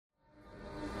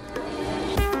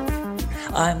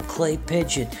I'm Clay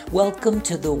Pigeon. Welcome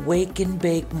to the Wake and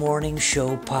Bake Morning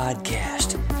Show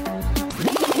podcast.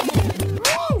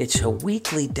 It's a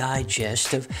weekly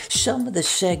digest of some of the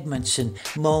segments and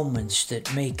moments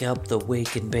that make up the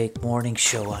Wake and Bake Morning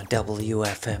Show on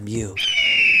WFMU.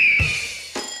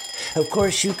 Of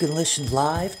course, you can listen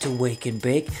live to Wake and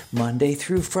Bake Monday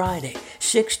through Friday,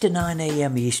 6 to 9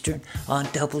 a.m. Eastern on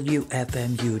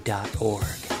WFMU.org.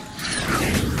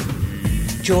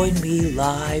 Join me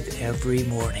live every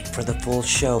morning for the full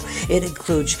show. It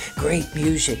includes great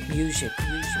music,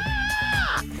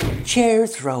 chair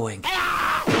throwing,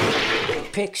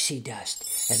 pixie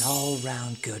dust, and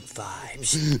all-round good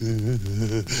vibes.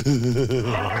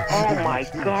 Oh my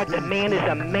God, the man is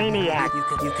a maniac.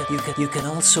 You can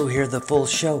also hear the full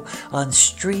show on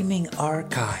streaming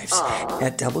archives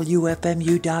at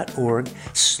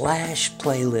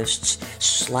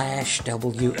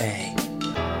WFMU.org/playlists/WA.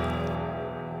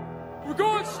 We're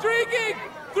going streaking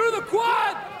through the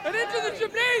quad and into the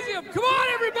gymnasium. Come on,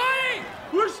 everybody!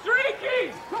 We're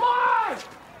streaking! Come on!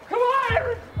 Come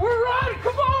on! We're running!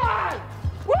 Come on!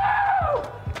 Woo!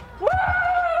 Woo!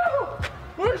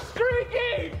 We're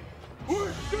streaking!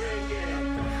 We're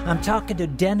streaking! I'm talking to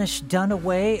Dennis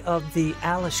Dunaway of the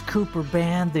Alice Cooper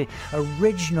Band, the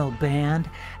original band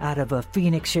out of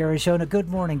Phoenix, Arizona. Good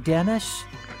morning, Dennis.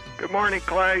 Good morning,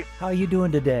 Clay. How are you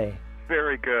doing today?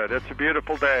 Very good. It's a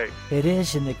beautiful day. It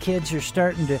is, and the kids are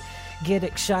starting to get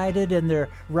excited, and they're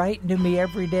writing to me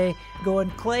every day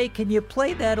going, Clay, can you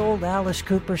play that old Alice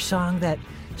Cooper song, that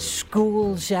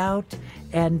School's Out?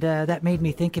 And that made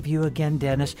me think of you again,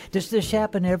 Dennis. Does this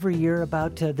happen every year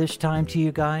about this time to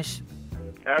you guys?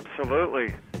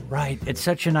 Absolutely. Right. It's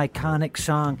such an iconic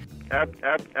song.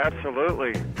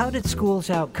 Absolutely. How did School's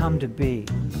Out come to be?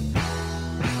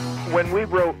 When we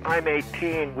wrote I'm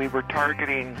 18, we were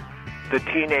targeting the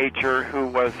teenager who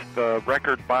was the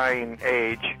record-buying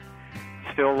age,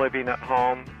 still living at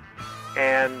home.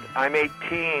 And I'm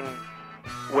 18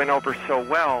 went over so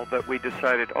well that we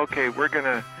decided, okay, we're going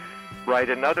to write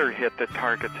another hit that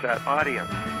targets that audience.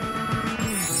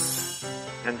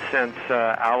 And since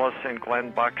Alice and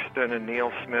Glenn Buxton and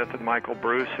Neil Smith and Michael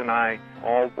Bruce and I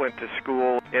all went to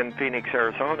school in Phoenix,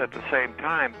 Arizona at the same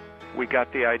time, we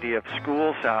got the idea of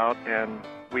School's Out, and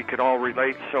we could all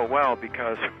relate so well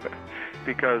because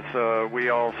we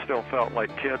all still felt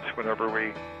like kids whenever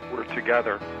we were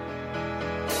together.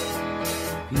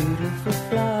 Beautiful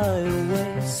fly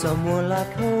away, somewhere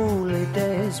like holy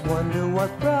days. Wonder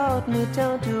what brought me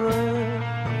down to earth.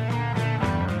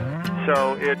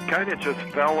 So it kind of just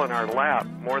fell in our lap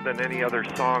more than any other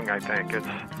song, I think.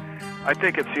 I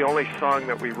think it's the only song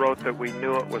that we wrote that we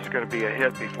knew it was going to be a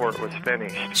hit before it was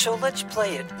finished. So let's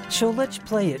play it,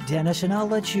 Dennis, and I'll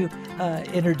let you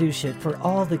introduce it for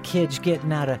all the kids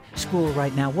getting out of school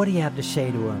right now. What do you have to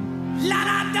say to them?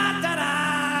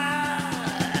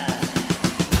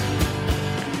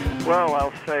 Well,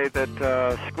 I'll say that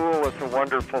school is a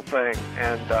wonderful thing,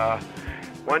 and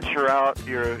once you're out,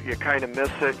 you kind of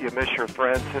miss it. You miss your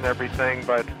friends and everything,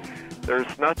 but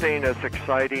there's nothing as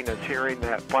exciting as hearing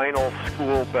that final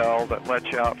school bell that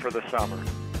lets you out for the summer.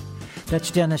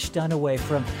 That's Dennis Dunaway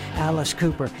from Alice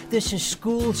Cooper. This is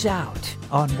School's Out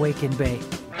on Wake and Bake.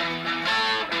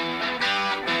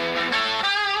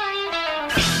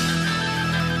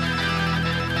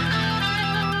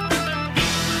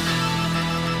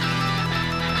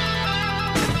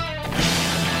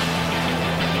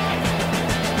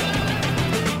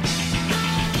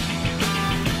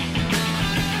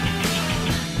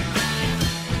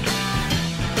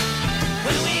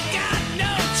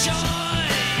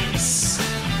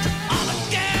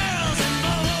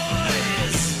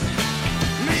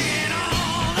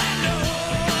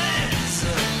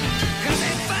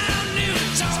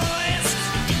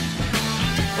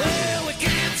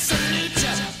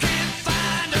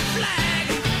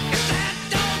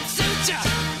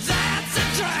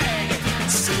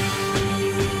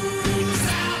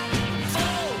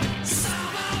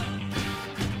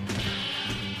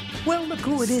 Well, look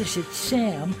who it is. It's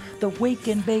Sam, the Wake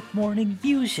and Bake Morning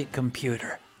Music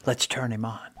Computer. Let's turn him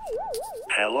on.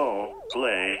 Hello,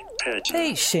 Clay Pigeon.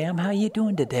 Hey, Sam, how you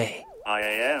doing today? I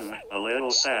am a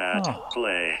little sad,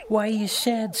 Clay. Why are you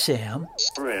sad, Sam?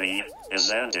 Spring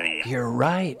is ending. You're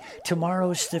right.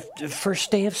 Tomorrow's the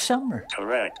first day of summer.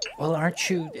 Correct. Well, aren't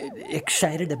you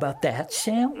excited about that,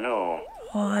 Sam? No.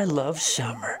 Oh, I love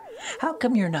summer. How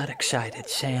come you're not excited,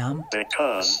 Sam?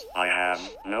 Because I have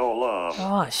no love.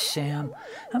 Oh, Sam,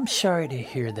 I'm sorry to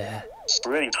hear that.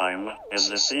 Springtime is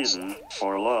the season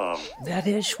for love. That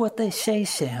is what they say,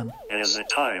 Sam. It is a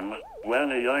time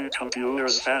when a young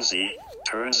computer's fancy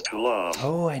turns to love.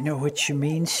 Oh, I know what you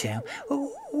mean, Sam.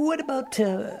 Oh, What about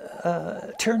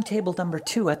turntable number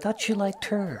 2? I thought you liked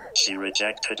her. She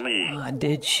rejected me.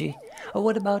 Did she?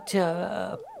 What about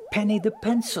Penny the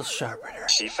pencil sharpener?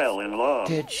 She fell in love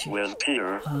Did she? with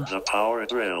Peter, the power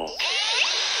drill.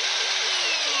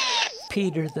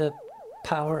 Peter the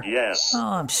power? Yes. Oh,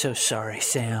 I'm so sorry,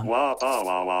 Sam. Wah ba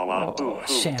wah wah wah boo hoo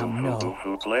Sam, boo no. hoo boo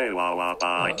hoo play wah wah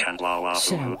ba I can't wah wah boo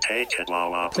Sam, hoo take it wah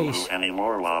wah boo please. hoo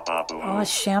anymore wah ba boo Oh, hoo.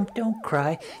 Sam, don't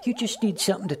cry. You just need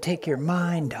something to take your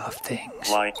mind off things.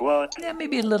 Like what? Yeah,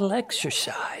 maybe a little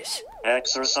exercise.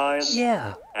 Exercise?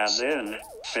 Yeah. As in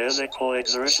physical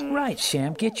exertion? Right,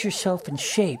 Sam. Get yourself in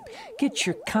shape. Get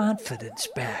your confidence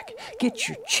back. Get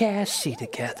your chassis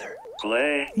together.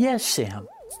 Clay, Yes, Sam.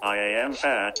 I am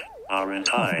fat,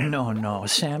 aren't I? No,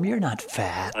 Sam, you're not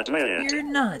fat. Admit it. You're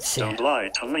not, Sam. Don't lie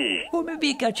to me. Or maybe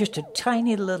you got just a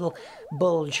tiny little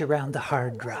bulge around the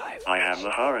hard drive. I have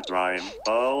the hard drive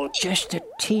bulge. Just a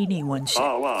teeny one, Sam.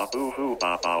 Ba wah boo hoo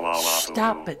ba ba wah wah boo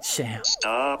Stop hoo. it, Sam.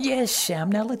 Stop. Yes, Sam.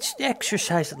 Now let's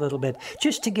exercise a little bit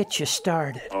just to get you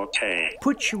started. Okay.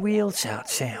 Put your wheels out,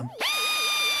 Sam.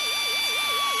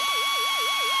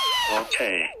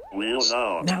 Okay. Wheels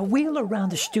out. Now wheel around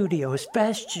the studio as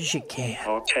fast as you can.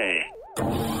 Okay.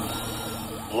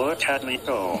 Look at me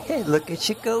go. Hey, look at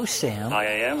you go, Sam. I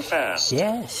am fast.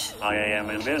 Yes, I am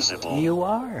invincible. you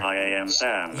are. I am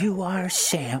Sam. You are,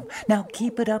 Sam. Now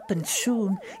keep it up and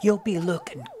soon you'll be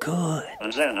looking good.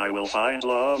 And then I will find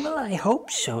love. Well, I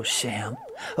hope so, Sam.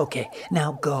 Okay,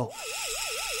 now go.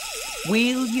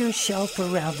 Wheel yourself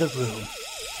around the room.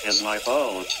 Is my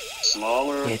bulge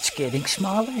smaller? It's getting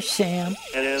smaller, Sam.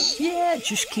 It is. Yeah,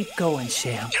 just keep going,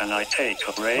 Sam. Can I take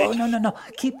a break? Oh, no.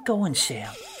 Keep going,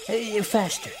 Sam.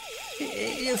 Faster.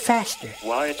 Faster.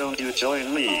 Why don't you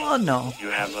join me? Oh, no. You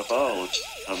have a bulge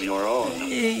of your own.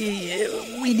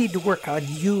 We need to work on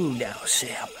you now,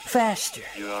 Sam. Faster.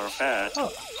 You are fat.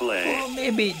 Oh, Play. well,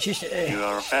 maybe just... You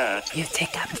are fat. You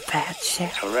think I'm fat,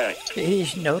 Sam? Correct. It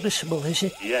is noticeable, is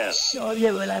it? Yes. Oh,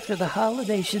 yeah, well, after the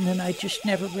holidays, and then I just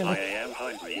never I really... am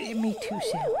hungry. Me too,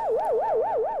 Sam.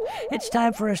 It's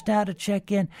time for us now to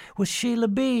check in with Sheila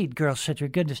Bede,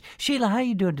 Girl-Centric Goodness. Sheila, how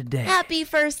you doing today? Happy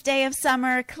first day of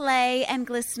summer, Clay and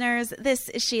listeners. This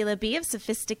is Sheila B. of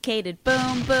Sophisticated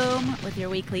Boom Boom with your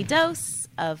weekly dose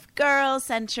of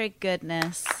girl-centric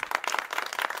goodness.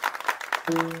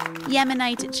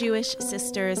 Yemenite Jewish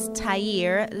sisters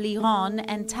Tair, Liron,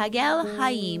 and Tagel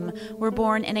Haim were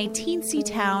born in a teensy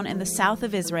town in the south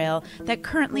of Israel that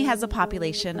currently has a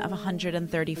population of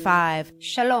 135.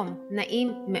 שלום,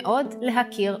 נעים מאוד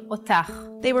להכיר אותך.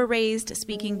 They were raised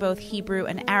speaking both Hebrew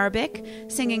and Arabic,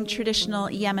 singing traditional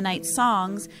Yemenite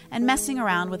songs, and messing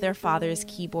around with their father's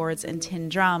keyboards and tin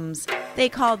drums. They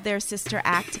called their sister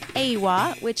act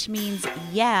Ewa, which means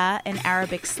yeah in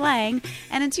Arabic slang,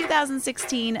 and in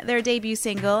 2016, their debut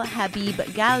single, Habib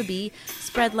Galbi,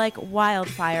 spread like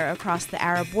wildfire across the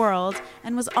Arab world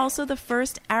and was also the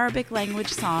first Arabic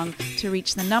language song to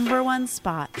reach the #1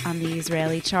 spot on the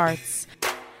Israeli charts.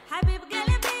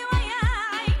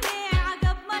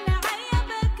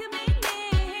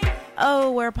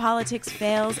 Oh, where politics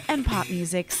fails and pop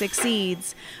music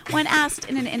succeeds. When asked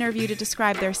in an interview to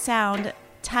describe their sound,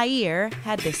 Tair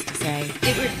had this to say.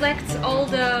 It reflects all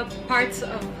the parts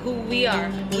of who we are.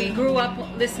 We grew up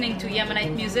listening to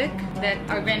Yemenite music that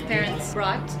our grandparents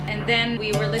brought, and then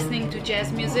we were listening to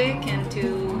jazz music and to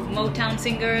Motown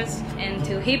singers and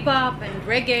to hip-hop and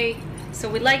reggae. So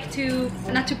we like to,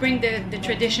 not to bring the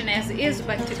tradition as is,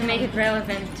 but to make it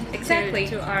relevant exactly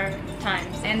to our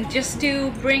times. And just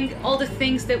to bring all the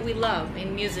things that we love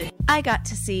in music. I got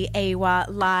to see Ewa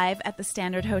live at the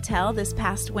Standard Hotel this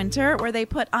past winter, where they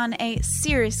put on a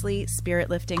seriously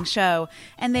spirit-lifting show.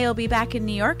 And they'll be back in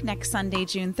New York next Sunday,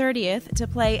 June 30th, to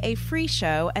play a free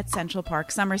show at Central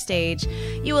Park Summer Stage.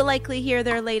 You will likely hear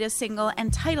their latest single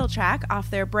and title track off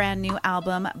their brand new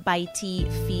album, Baiti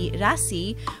Fi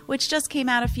Rasi, which just came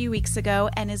out a few weeks ago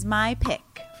and is my pick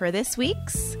for this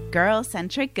week's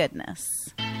Girl-Centric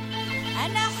Goodness.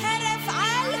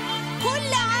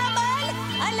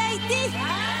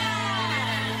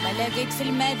 ما لقيت في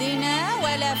المدينة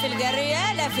ولا في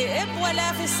القرية لا في إب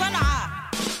ولا في الصنعة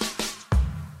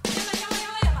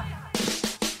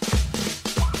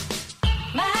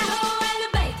ما هو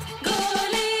البيت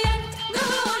قولي أنت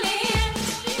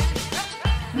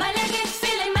ما لقيت في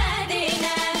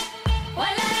المدينة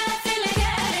ولا في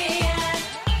القرية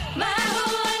ما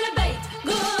هو البيت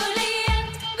قولي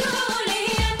أنت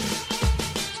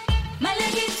ما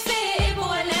لقيت في إب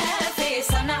ولا في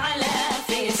صنعة لا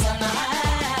في صنعة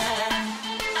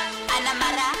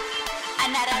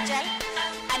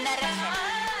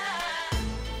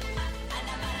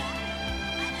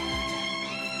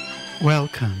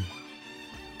Welcome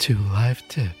to Life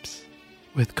Tips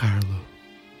with Carlo.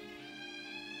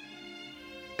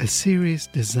 A series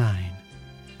designed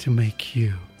to make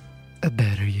you a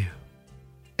better you.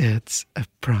 It's a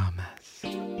promise.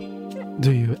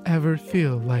 Do you ever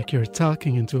feel like you're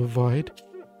talking into a void?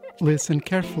 Listen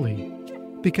carefully,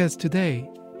 because today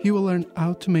you will learn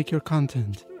how to make your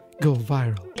content go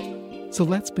viral. So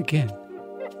let's begin.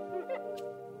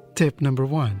 Tip number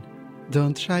 1.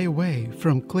 Don't shy away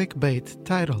from clickbait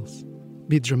titles.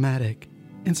 Be dramatic,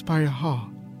 inspire awe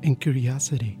and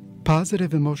curiosity.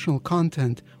 Positive emotional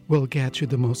content will get you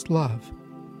the most love.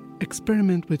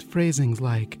 Experiment with phrasings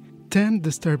like 10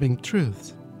 disturbing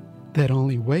truths that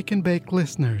only Wake and Bake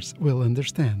listeners will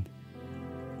understand.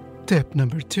 Tip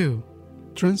number 2.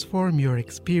 Transform your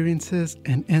experiences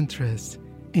and interests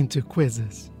into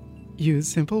quizzes. Use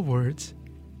simple words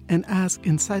and ask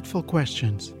insightful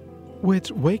questions.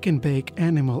 Which Wake and Bake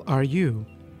animal are you?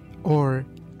 Or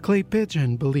Clay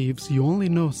Pigeon believes you only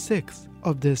know 6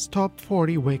 of this top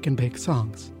 40 Wake and Bake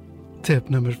songs. Tip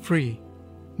number 3.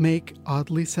 Make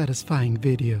oddly satisfying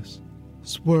videos.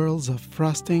 Swirls of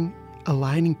frosting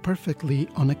aligning perfectly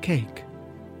on a cake.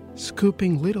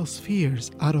 Scooping little spheres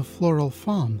out of floral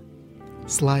foam.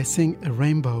 Slicing a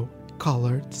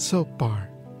rainbow-colored soap bar.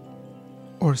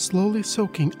 Or slowly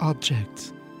soaking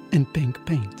objects in pink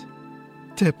paint.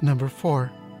 Tip number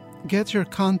 4. Get your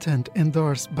content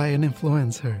endorsed by an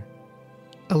influencer.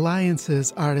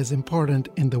 Alliances are as important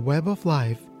in the web of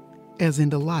life as in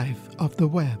the life of the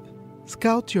web.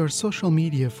 Scout your social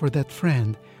media for that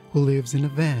friend who lives in a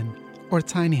van or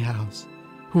tiny house,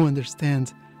 who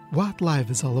understands what life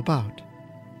is all about,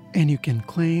 and you can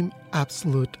claim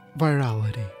absolute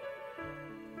virality.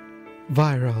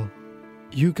 Viral.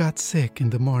 You got sick in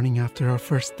the morning after our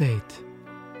first date.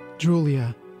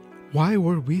 Julia, why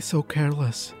were we so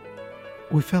careless?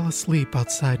 We fell asleep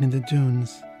outside in the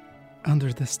dunes,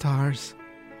 under the stars,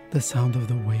 the sound of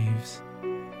the waves,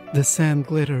 the sand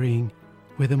glittering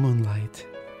with the moonlight.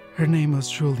 Her name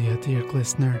was Julia, dear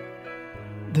listener.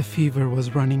 The fever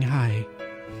was running high.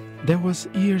 That was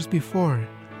years before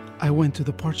I went to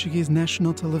the Portuguese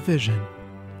national television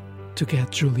to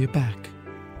get Julia back.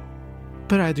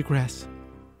 But I digress.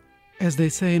 As they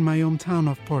say in my hometown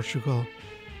of Portugal,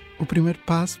 o primeiro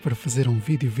passo para fazer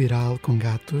vídeo viral com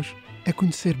gatos é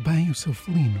conhecer bem o seu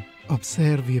felino.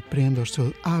 Observe e aprenda os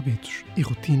seus hábitos e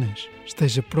rotinas.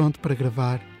 Esteja pronto para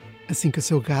gravar assim que o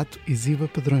seu gato exiba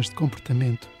padrões de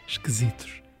comportamento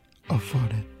esquisitos ou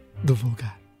fora do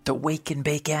vulgar. The Wake and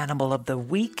Bake animal of the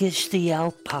week is the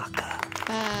alpaca.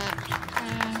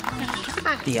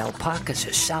 The alpaca is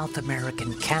a South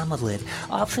American camelid,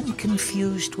 often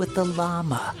confused with the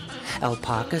llama.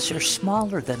 Alpacas are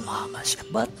smaller than llamas,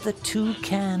 but the two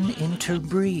can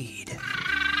interbreed.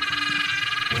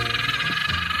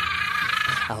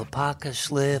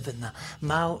 Alpacas live in the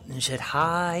mountains at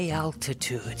high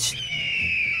altitudes.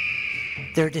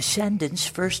 Their descendants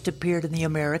first appeared in the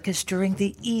Americas during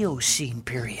the Eocene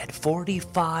period,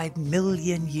 45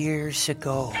 million years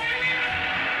ago.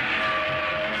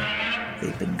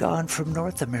 They've been gone from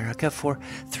North America for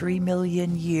 3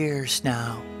 million years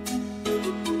now.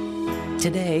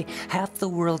 Today, half the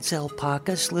world's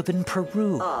alpacas live in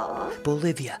Peru.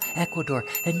 Bolivia, Ecuador,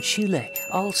 and Chile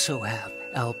also have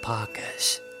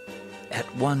alpacas. At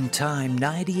one time,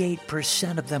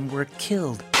 98% of them were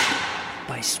killed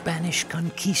by Spanish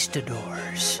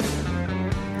conquistadors.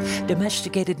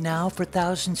 Domesticated now for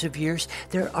thousands of years,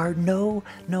 there are no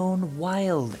known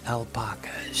wild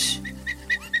alpacas.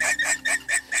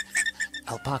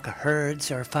 Alpaca herds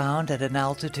are found at an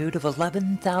altitude of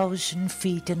 11,000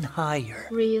 feet and higher.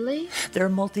 Really? Their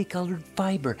multicolored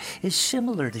fiber is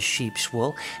similar to sheep's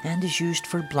wool and is used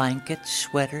for blankets,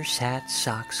 sweaters, hats,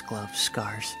 socks, gloves,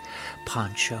 scarves,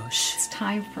 ponchos. It's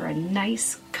time for a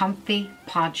nice, comfy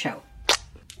poncho.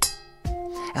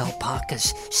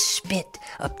 Alpacas spit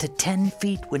up to 10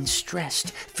 feet when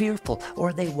stressed, fearful,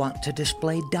 or they want to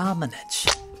display dominance.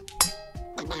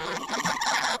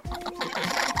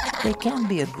 They can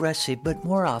be aggressive, but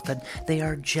more often they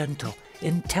are gentle,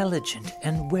 intelligent,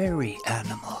 and wary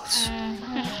animals.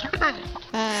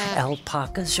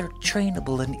 Alpacas are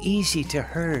trainable and easy to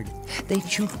herd. They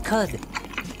chew cud,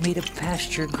 made of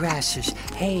pasture grasses,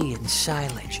 hay, and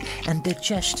silage, and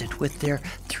digest it with their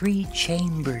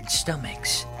 3-chambered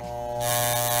stomachs.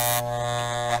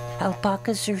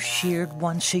 Alpacas are sheared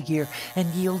once a year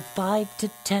and yield 5 to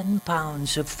 10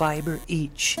 pounds of fiber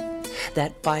each.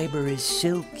 That fiber is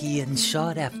silky and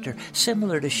sought after,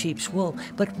 similar to sheep's wool,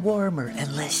 but warmer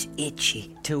and less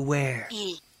itchy to wear.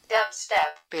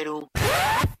 Dubstep, Peru.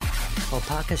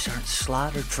 Alpacas aren't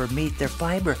slaughtered for meat. Their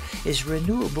fiber is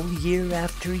renewable year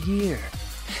after year.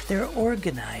 They're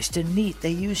organized and neat.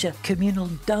 They use a communal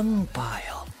dung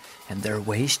pile, and their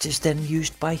waste is then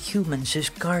used by humans as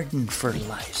garden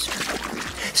fertilizer.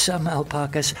 Some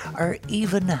alpacas are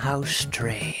even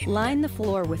house-trained. Line the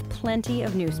floor with plenty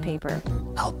of newspaper.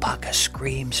 Alpaca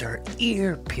screams are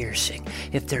ear-piercing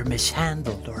if they're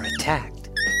mishandled or attacked.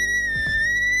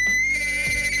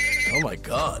 Oh my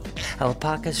God.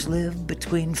 Alpacas live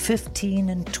between 15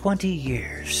 and 20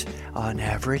 years on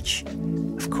average.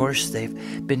 Of course,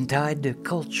 they've been tied to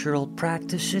cultural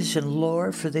practices and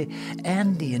lore for the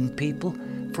Andean people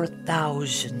for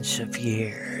thousands of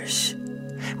years.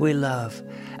 We love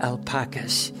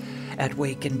alpacas at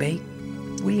Wake and Bake.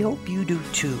 We hope you do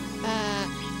too.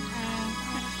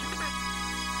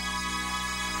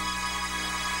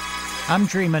 I'm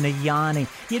dreaming of Yanni.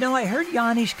 You know, I heard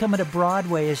Yanni's coming to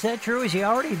Broadway. Is that true? Is he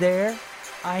already there?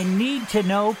 I need to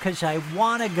know because I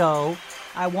want to go.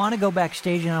 I want to go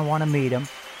backstage and I want to meet him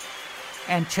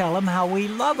and tell him how we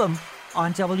love him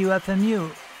on WFMU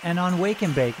and on Wake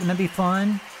and Bake. Wouldn't that be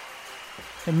fun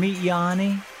to meet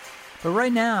Yanni? But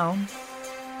right now,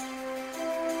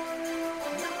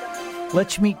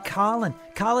 let's meet Colin.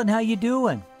 Colin, how you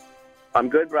doing? I'm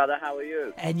good, brother. How are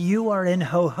you? And you are in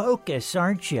Ho-Ho-Kus,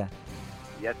 aren't you?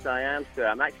 Yes, I am, sir.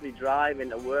 I'm actually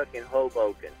driving to work in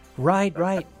Hoboken. Right.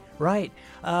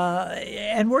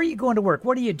 And where are you going to work?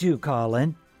 What do you do,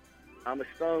 Colin? I'm a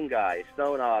stone guy, a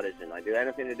stone artisan. I do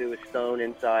anything to do with stone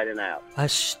inside and out. A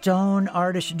stone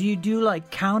artist. Do you do like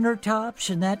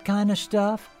countertops and that kind of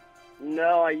stuff?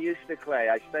 No, I used to, Clay.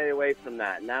 I stay away from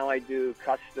that. Now I do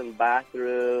custom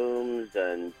bathrooms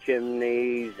and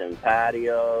chimneys and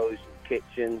patios and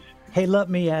kitchens. Hey, let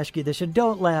me ask you this, and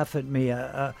don't laugh at me,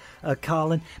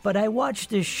 Colin, but I watched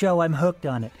this show. I'm hooked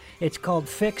on it. It's called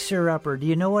Fixer Upper. Do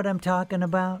you know what I'm talking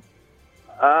about?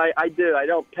 I do. I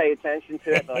don't pay attention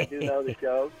to it, but I do know the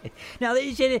show. Now,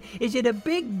 is it a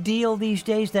big deal these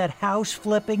days, that house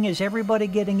flipping? Is everybody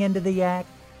getting into the act?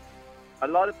 A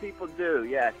lot of people do,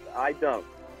 yes. I don't.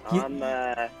 I'm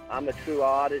a true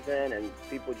artisan, and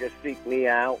people just seek me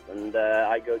out, and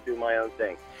I go do my own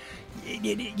thing.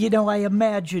 You know, I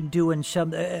imagine doing some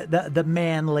the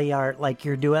manly art like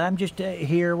you're doing. I'm just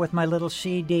here with my little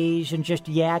CDs and just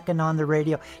yakking on the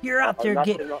radio. You're out there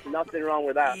nothing wrong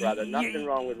with that, brother. Nothing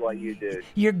wrong with what you do.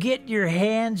 You're getting your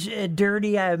hands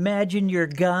dirty. I imagine your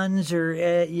guns are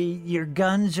out.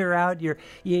 You're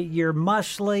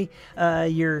muscly.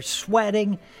 You're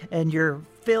sweating, and you're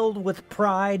filled with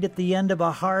pride at the end of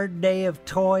a hard day of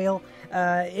toil.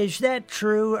 Is that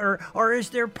true? Or is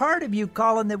there part of you,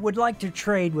 Colin, that would like to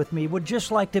trade with me, would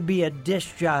just like to be a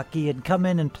disc jockey and come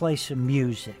in and play some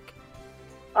music?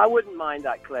 I wouldn't mind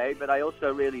that, Clay, but I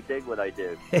also really dig what I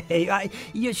do. Hey,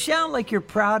 you sound like you're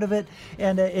proud of it,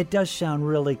 and it does sound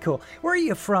really cool. Where are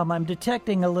you from? I'm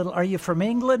detecting a little... Are you from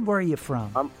England? Where are you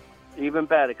from? Even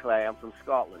better, Clay. I'm from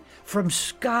Scotland. From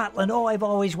Scotland. Oh, I've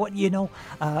always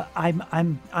I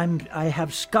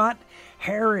have Scot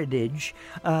heritage,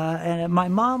 and my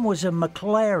mom was a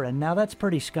McLaren. Now that's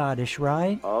pretty Scottish,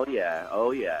 right? Oh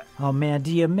yeah. Oh man,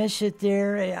 do you miss it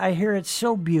there? I hear it's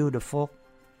so beautiful.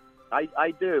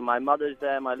 I do. My mother's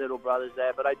there, my little brother's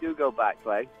there, but I do go back,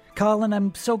 Clay. Colin,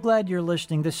 I'm so glad you're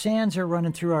listening. The sands are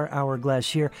running through our hourglass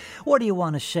here. What do you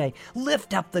want to say?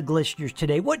 Lift up the glisteners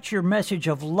today. What's your message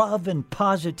of love and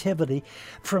positivity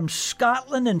from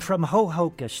Scotland and from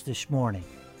Ho-Ho-Kus this morning?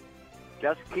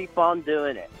 Just keep on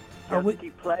doing it.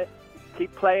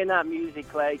 Keep playing that music,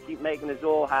 Clay. Keep making us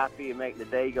all happy and make the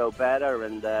day go better.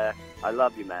 And I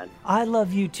love you, man. I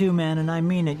love you too, man, and I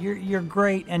mean it. You're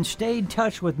great. And stay in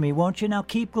touch with me, won't you? Now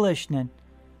keep glistening.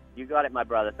 You got it, my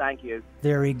brother. Thank you.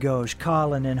 There he goes,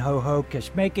 Colin in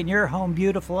Ho-Ho-Kus, making your home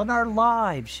beautiful and our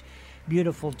lives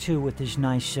beautiful too with his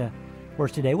nice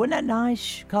words today. Wasn't that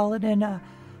nice, Colin in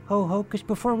Ho-Ho-Kus?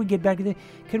 Before we get back to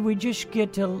could we just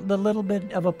get a little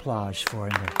bit of applause for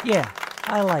him there? Yeah,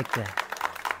 I like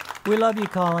that. We love you,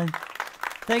 Colin.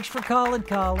 Thanks for calling,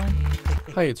 Colin.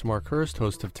 Hi, it's Mark Hurst,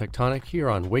 host of Tectonic, here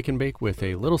on Wake and Bake with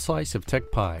a little slice of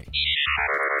tech pie.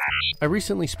 I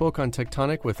recently spoke on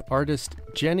Tectonic with artist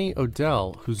Jenny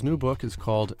Odell, whose new book is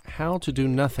called How to Do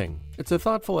Nothing. It's a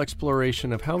thoughtful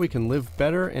exploration of how we can live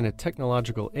better in a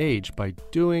technological age by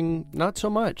doing not so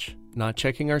much, not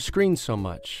checking our screens so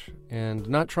much, and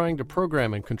not trying to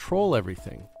program and control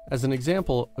everything. As an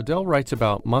example, Odell writes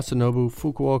about Masanobu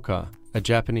Fukuoka, a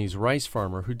Japanese rice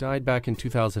farmer who died back in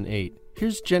 2008.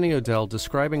 Here's Jenny Odell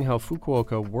describing how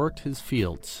Fukuoka worked his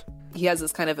fields. He has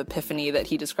this kind of epiphany that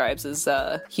he describes as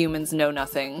humans know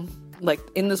nothing, like,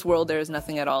 in this world there is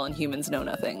nothing at all and humans know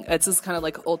nothing. It's this kind of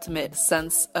like ultimate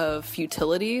sense of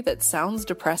futility that sounds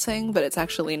depressing, but it's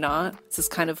actually not. It's this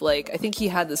kind of like, I think he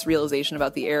had this realization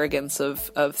about the arrogance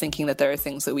of thinking that there are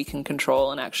things that we can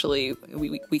control and actually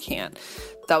we can't.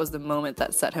 That was the moment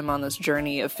that set him on this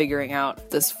journey of figuring out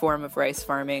this form of rice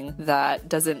farming that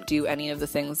doesn't do any of the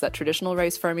things that traditional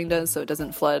rice farming does. So it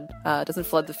doesn't flood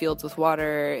the fields with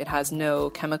water. It has no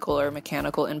chemical or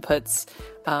mechanical inputs.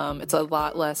 It's a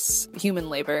lot less human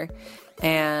labor.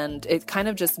 And it kind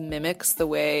of just mimics the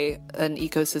way an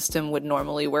ecosystem would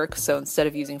normally work. So instead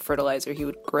of using fertilizer, he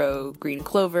would grow green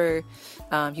clover.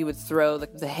 He would throw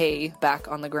the hay back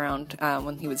on the ground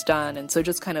when he was done. And so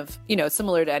just kind of,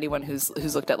 similar to anyone who's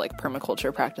looked at like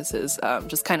permaculture practices,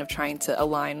 just kind of trying to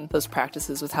align those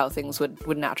practices with how things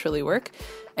would naturally work.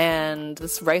 And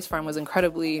this rice farm was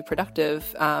incredibly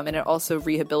productive, and it also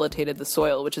rehabilitated the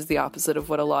soil, which is the opposite of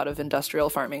what a lot of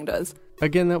industrial farming does.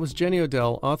 Again, that was Jenny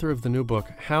Odell, author of the new book,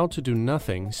 How to Do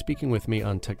Nothing, speaking with me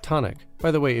on Tectonic.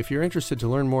 By the way, if you're interested to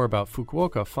learn more about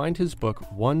Fukuoka, find his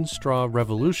book, One Straw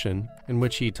Revolution, in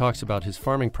which he talks about his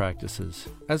farming practices.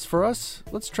 As for us,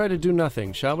 let's try to do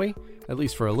nothing, shall we? At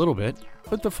least for a little bit.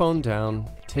 Put the phone down,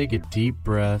 take a deep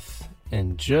breath,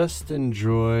 and just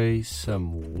enjoy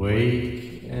some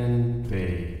Wake and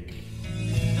Bake.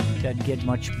 Doesn't get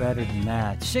much better than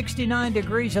that. 69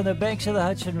 degrees on the banks of the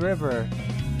Hudson River.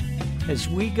 As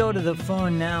we go to the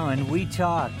phone now and we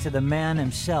talk to the man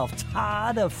himself,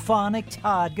 Todd of Phonic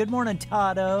Todd. Good morning,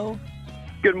 Toddo.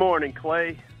 Good morning,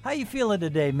 Clay. How you feeling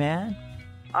today, man?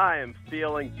 I am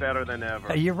feeling better than ever.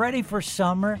 Are you ready for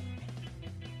summer?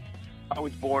 I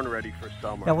was born ready for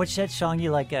summer. Now, what's that song you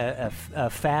like, a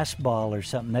fastball or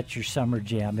something? That's your summer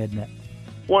jam, isn't it?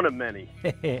 One of many.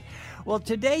 Well,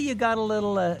 today you got a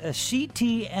little a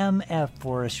CTMF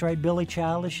for us, right? Billy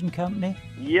Childish and Company?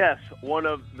 Yes, one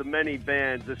of the many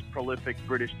bands this prolific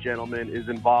British gentleman is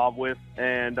involved with.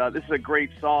 And this is a great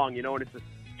song, and it's a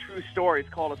true story. It's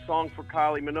called A Song for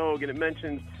Kylie Minogue, and it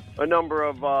mentions a number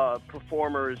of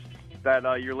performers that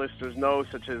your listeners know,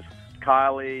 such as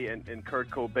Kylie and Kurt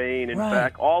Cobain, in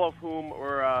fact, all of whom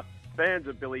were fans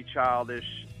of Billy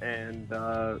Childish and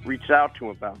reached out to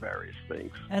him about various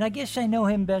things. And I guess I know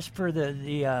him best for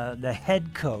the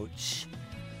head coats.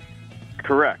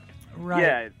 Correct. Right.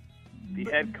 Yeah, the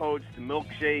head coats, the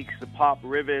milkshakes, the pop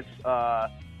rivets,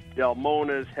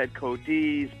 Delmonas, head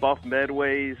coatees, Buff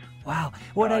Medways. Wow.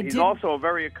 He's also a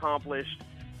very accomplished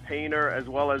painter as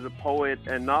well as a poet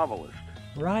and novelist.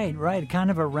 Right.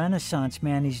 Kind of a renaissance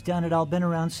man. He's done it all. Been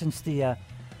around since the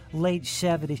late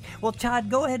 70s. Well, Todd,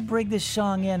 go ahead and bring this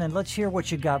song in, and let's hear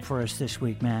what you got for us this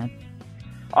week, man.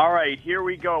 All right, here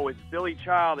we go. It's Billy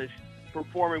Childish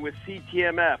performing with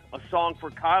CTMF, A Song for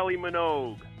Kylie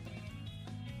Minogue.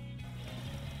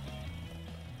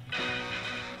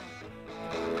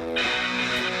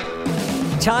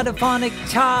 Toddophonic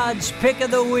Todd's Pick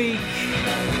of the Week,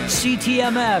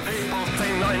 CTMF. People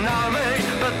think they know me,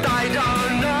 but they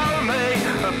don't know me.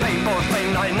 People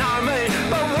think they know me,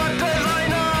 but what do they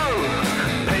know?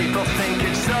 People think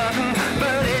it's certain,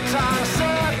 but it's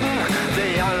uncertain.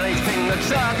 The only thing that's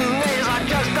certain is I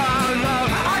just don't know.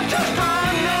 I just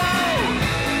don't know.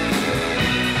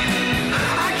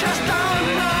 I just don't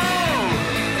know.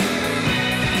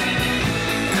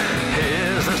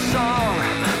 Here's a song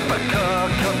by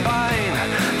Kurt Cobain.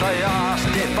 They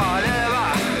asked if I'd ever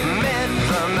met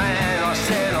the man. I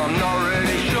said I'm not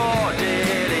really sure.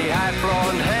 Did he have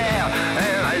blonde hair?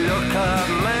 And they look at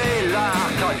me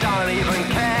like I don't even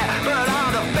care. But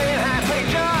I'd have been happy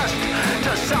just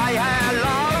to say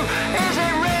hello. Is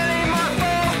it really my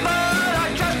fault? But I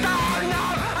just don't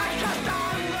know. I just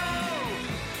don't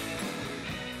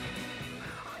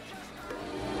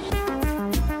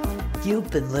know. You've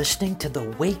been listening to the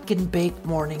Wake and Bake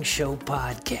Morning Show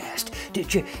podcast.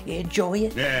 Did you enjoy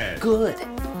it? Yes. Good.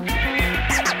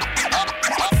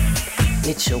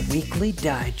 It's a weekly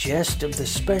digest of the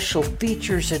special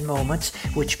features and moments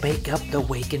which make up the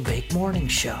Wake and Bake Morning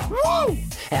Show. Woo!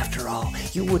 After all,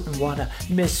 you wouldn't want to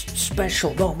miss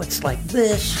special moments like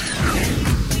this.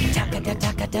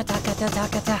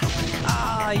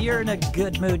 Ah, you're in a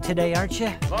good mood today, aren't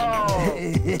you? Oh.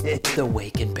 The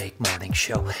Wake and Bake Morning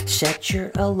Show. Set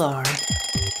your alarm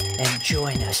and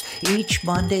join us each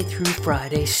Monday through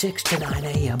Friday, 6 to 9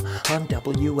 a.m. on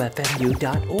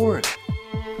WFMU.org.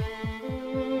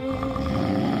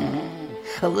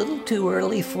 A little too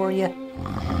early for you?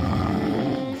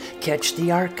 Catch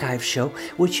the archive show,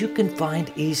 which you can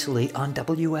find easily on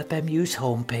WFMU's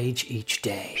homepage each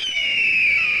day.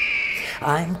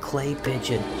 I'm Clay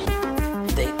Pigeon.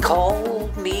 They call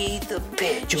me the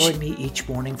pitch. Join me each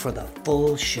morning for the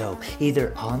full show,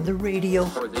 either on the radio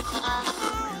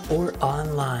or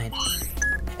online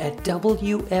at WFMU.org.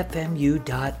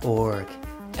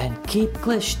 And keep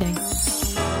listening.